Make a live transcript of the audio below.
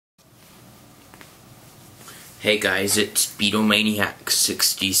Hey guys, it's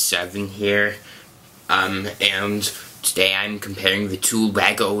Beatlemaniac67 here, and today I'm comparing the two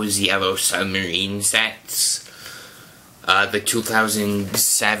Legos Yellow Submarine sets, the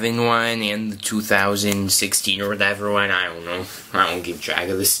 2007 one and the 2016 or whatever one, I don't know, I don't keep track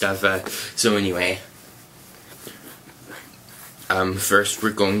of this stuff, so anyway, first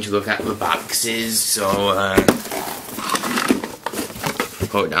we're going to look at the boxes, so,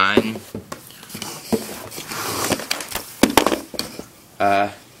 hold on.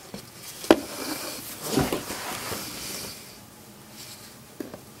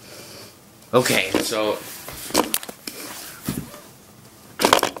 Okay, so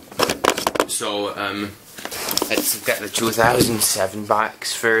let's look at the 2007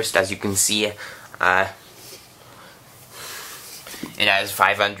 box first. As you can see, it has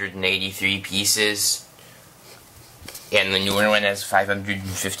 583 pieces, and the newer one has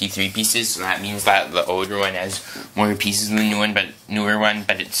 553 pieces. So that means that the older one has more pieces than the newer one,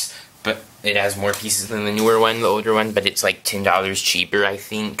 but it has more pieces than the newer one, the older one, but it's like $10 cheaper, I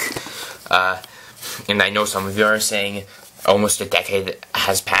think. And I know some of you are saying almost a decade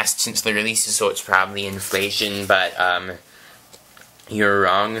has passed since the releases, so it's probably inflation, but you're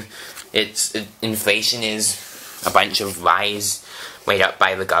wrong. Inflation is a bunch of lies made up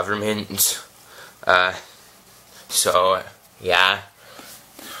by the government. So, yeah.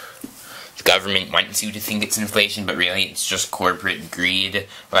 The government wants you to think it's inflation, but really it's just corporate greed,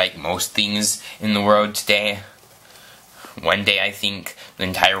 like most things in the world today. One day I think the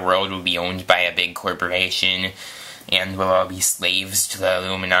entire world will be owned by a big corporation, and we'll all be slaves to the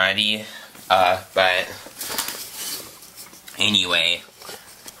Illuminati, but anyway.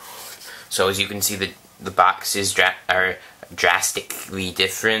 So as you can see, the boxes are drastically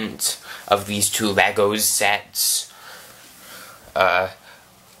different of these two Legos sets.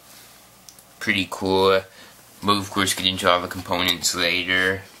 Pretty cool. We'll of course get into all the components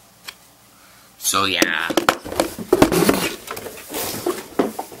later. So yeah.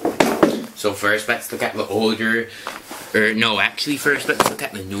 So first let's look at the older, first let's look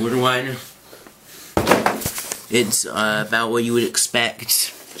at the newer one. It's about what you would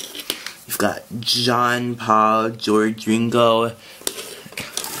expect. You've got John, Paul, George, Ringo,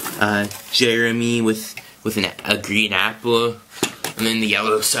 Jeremy with a green apple, and then the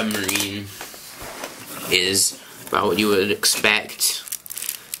Yellow Submarine is about what you would expect.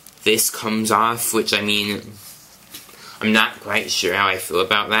 This comes off, which I mean, I'm not quite sure how I feel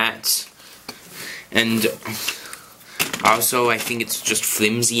about that. And also, I think it's just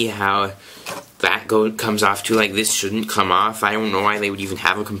flimsy how that comes off too. Like, this shouldn't come off. I don't know why they would even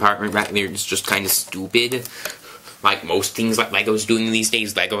have a compartment back there. It's just kind of stupid. Like most things like Lego's doing these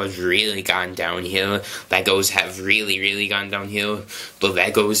days, Lego has really gone downhill. Legos have really gone downhill. The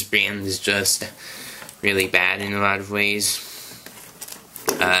Legos brand is just really bad in a lot of ways.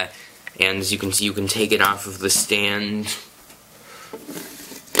 And as you can see, you can take it off of the stand.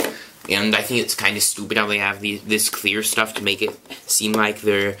 And I think it's kind of stupid how they have this clear stuff to make it seem like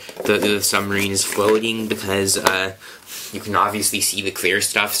the submarine is floating, because you can obviously see the clear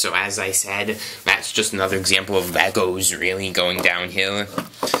stuff. So as I said, that's just another example of Legos really going downhill.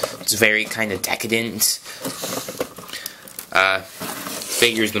 It's very kind of decadent.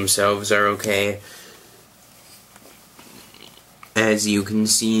 Figures themselves are okay. As you can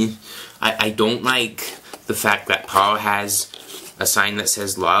see, I don't like the fact that Paul has a sign that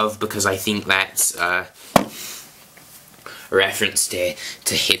says love, because I think that's a reference to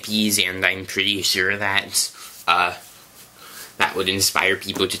hippies, and I'm pretty sure that that would inspire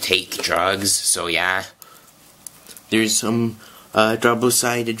people to take drugs, so yeah. There's some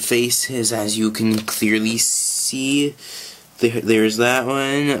double-sided faces, as you can clearly see. There's that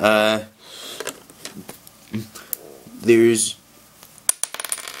one. There's...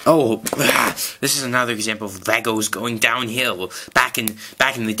 Oh, this is another example of Legos going downhill. Back in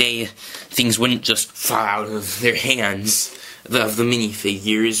the day, things wouldn't just fall out of their hands, of the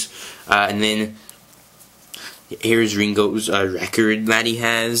minifigures. And then here's Ringo's record that he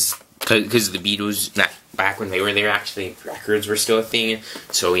has, because the Beatles, back when they were there, actually records were still a thing.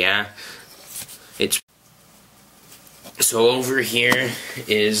 So yeah, so over here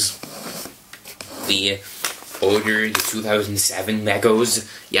is the 2007 Legos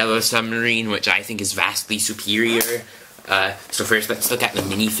Yellow Submarine, which I think is vastly superior. So first let's look at the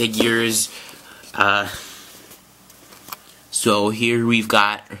minifigures. So here we've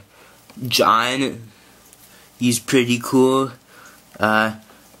got John. He's pretty cool. And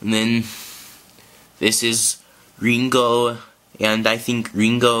then this is Ringo, and I think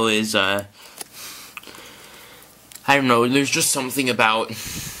Ringo is I don't know, there's just something about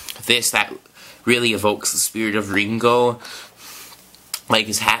this that really evokes the spirit of Ringo, like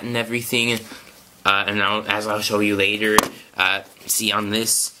his hat and everything. And as I'll show you later, see on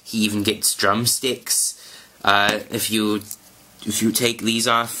this, he even gets drumsticks. If you take these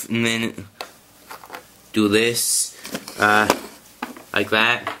off and then do this, like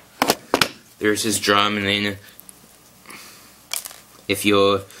that, there's his drum, and then if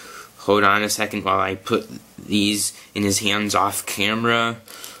you'll hold on a second while I put these in his hands off camera,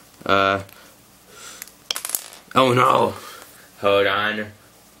 oh no, hold on,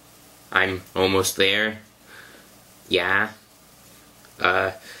 I'm almost there, yeah,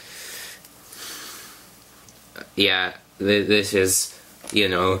 yeah, this is, you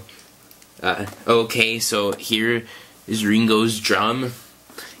know, okay, so here is Ringo's drum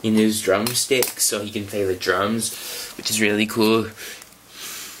in his drumstick, so he can play the drums, which is really cool.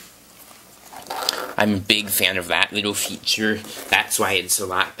 I'm a big fan of that little feature. That's why it's a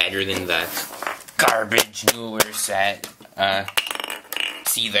lot better than the garbage newer set.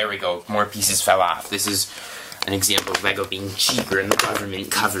 See, there we go. More pieces fell off. This is an example of Lego being cheaper and the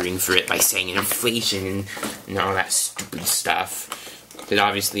government covering for it by saying inflation and all that stupid stuff. But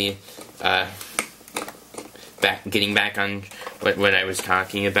obviously, getting back on what I was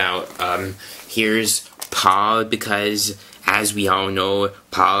talking about, here's Paul, because as we all know,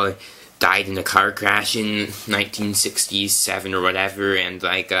 Paul died in a car crash in 1967 or whatever, and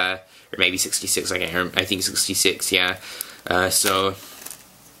like, or maybe 66, I can't remember, I think 66, yeah. So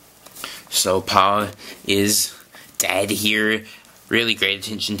Paul is dead here. Really great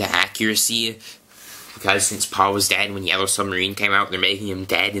attention to accuracy, because since Paul was dead when Yellow Submarine came out, they're making him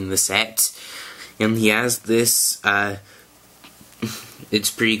dead in the set. And he has this, it's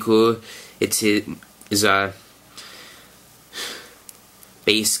pretty cool. It's his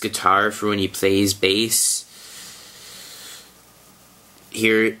bass guitar for when he plays bass.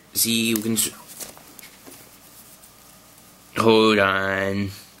 Here, see, you can, hold on.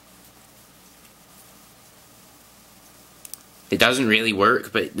 It doesn't really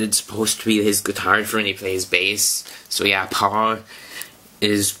work, but it's supposed to be his guitar for when he plays bass. So yeah, Paul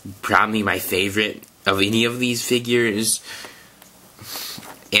is probably my favorite of any of these figures.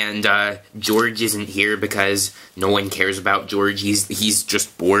 And George isn't here because no one cares about George. He's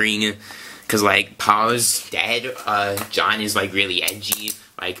just boring. Cause like Paul's dead. John is like really edgy,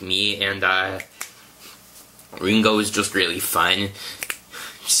 like me, and Ringo is just really fun.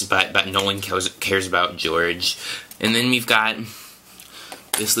 But no one cares about George. And then we've got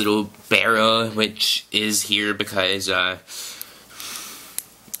this little barrel, which is here because the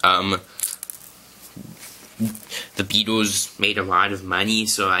Beatles made a lot of money,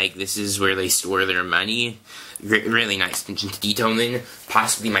 so like this is where they store their money. Really nice attention to detail. And then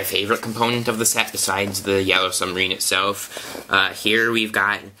possibly my favorite component of the set besides the Yellow Submarine itself. Here we've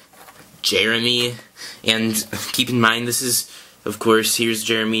got Jeremy, and keep in mind this is, of course, here's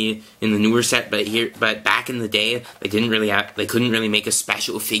Jeremy in the newer set, but back in the day they couldn't really make a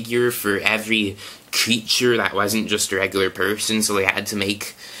special figure for every creature that wasn't just a regular person, so they had to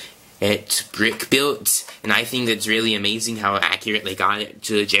make it brick built. And I think it's really amazing how accurate they got it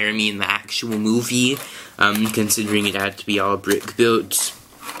to Jeremy in the actual movie, considering it had to be all brick built.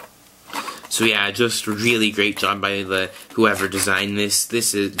 So yeah, just a really great job by whoever designed this.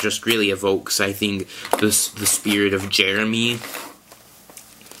 This is just really evokes, I think, the spirit of Jeremy.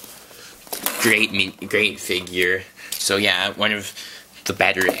 Great figure. So yeah, one of the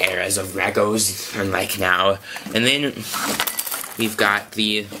better eras of Legos, unlike now. And then we've got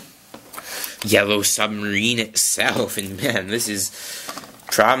the Yellow Submarine itself, and man, this is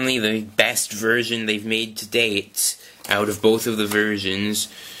probably the best version they've made to date out of both of the versions.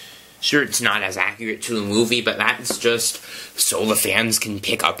 Sure, it's not as accurate to the movie, but that's just so the fans can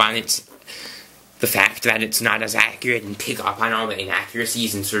pick up on it. The fact that it's not as accurate and pick up on all the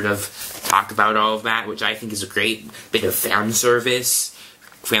inaccuracies and sort of talk about all of that, which I think is a great bit of fan service.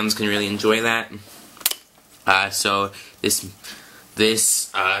 Fans can really enjoy that. So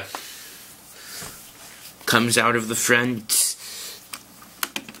this comes out of the front.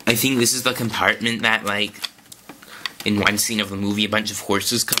 I think this is the compartment that, like, in one scene of the movie, a bunch of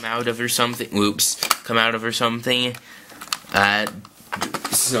horses come out of or something. Whoops, come out of or something.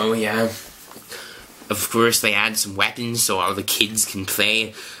 So yeah, of course they add some weapons so all the kids can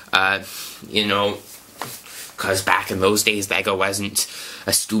play. You know, because back in those days, Lego wasn't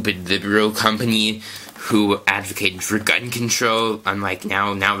a stupid liberal company who advocated for gun control, unlike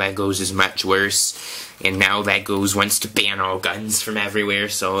now. Now Legos is much worse, and now Legos wants to ban all guns from everywhere.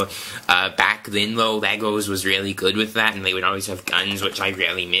 So back then though, Legos was really good with that, and they would always have guns, which I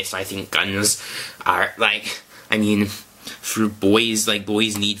really miss. I think guns are, like, I mean, for boys, like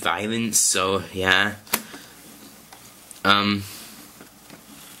boys need violence, so yeah.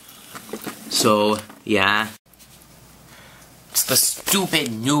 So yeah. It's the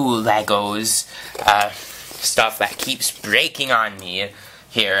stupid new Legos, stuff that keeps breaking on me.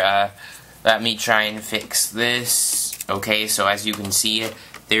 Here, let me try and fix this. Okay, so as you can see,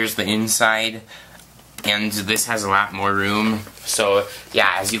 there's the inside, and this has a lot more room. So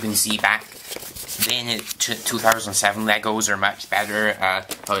yeah, as you can see, back then, 2007 Legos are much better.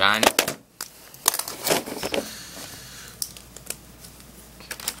 Hold on.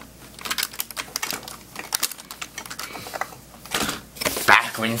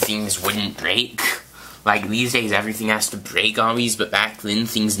 Back when things wouldn't break. Like these days, everything has to break always, but back then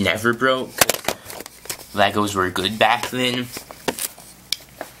things never broke. Legos were good back then.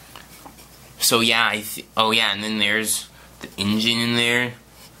 So yeah, oh yeah, and then there's the engine in there,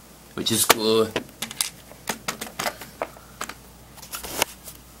 which is cool.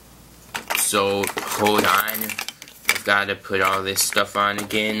 So hold on, I've got to put all this stuff on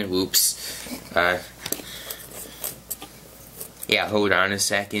again. Whoops. Yeah, hold on a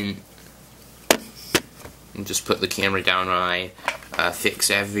second. And just put the camera down while I fix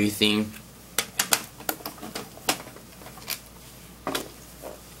everything.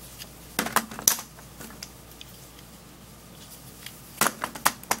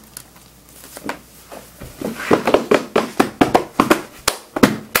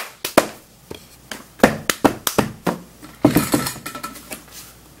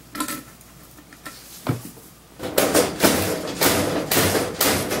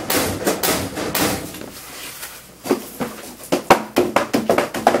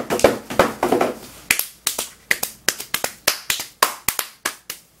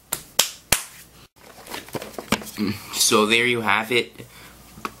 So there you have it,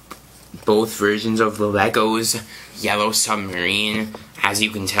 both versions of the Legos Yellow Submarine. As you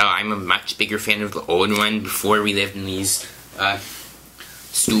can tell, I'm a much bigger fan of the old one. Before we lived in these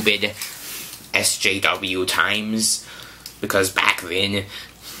stupid SJW times, because back then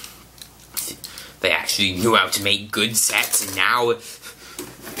they actually knew how to make good sets, and now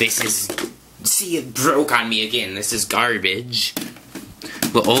this is, see, it broke on me again. This is garbage.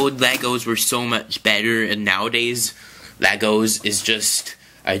 The old Legos were so much better, and nowadays Legos is just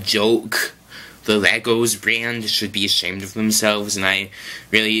a joke. The Legos brand should be ashamed of themselves, and I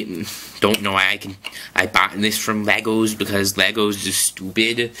really don't know why I bought this from Legos, because Legos is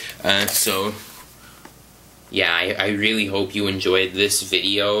stupid. So yeah, I really hope you enjoyed this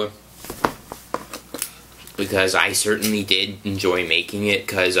video, because I certainly did enjoy making it,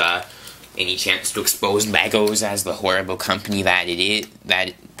 because any chance to expose Legos as the horrible company that it is,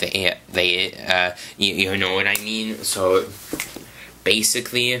 that you know what I mean. So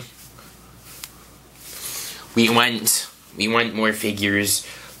basically, we want more figures.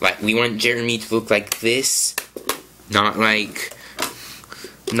 Like, we want Jeremy to look like this, not like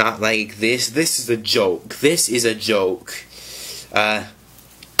this. This is a joke. This is a joke.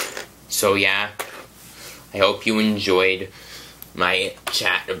 So yeah, I hope you enjoyed my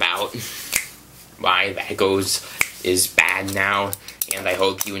chat about why Legos is bad now, and I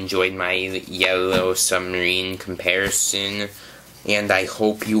hope you enjoyed my Yellow Submarine comparison, and I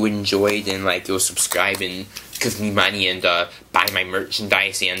hope you enjoyed, and like, you'll subscribe and give me money and buy my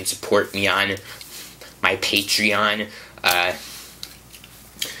merchandise and support me on my Patreon.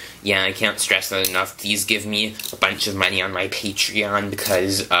 Yeah, I can't stress that enough. Please give me a bunch of money on my Patreon,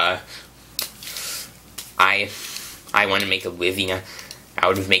 because I want to make a living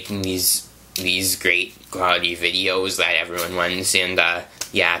out of making these great quality videos that everyone wants, and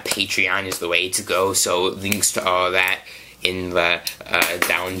yeah, Patreon is the way to go. So links to all that in the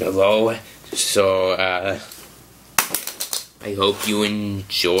down below. So I hope you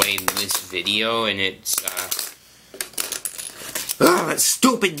enjoyed this video, and it's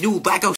stupid new Lego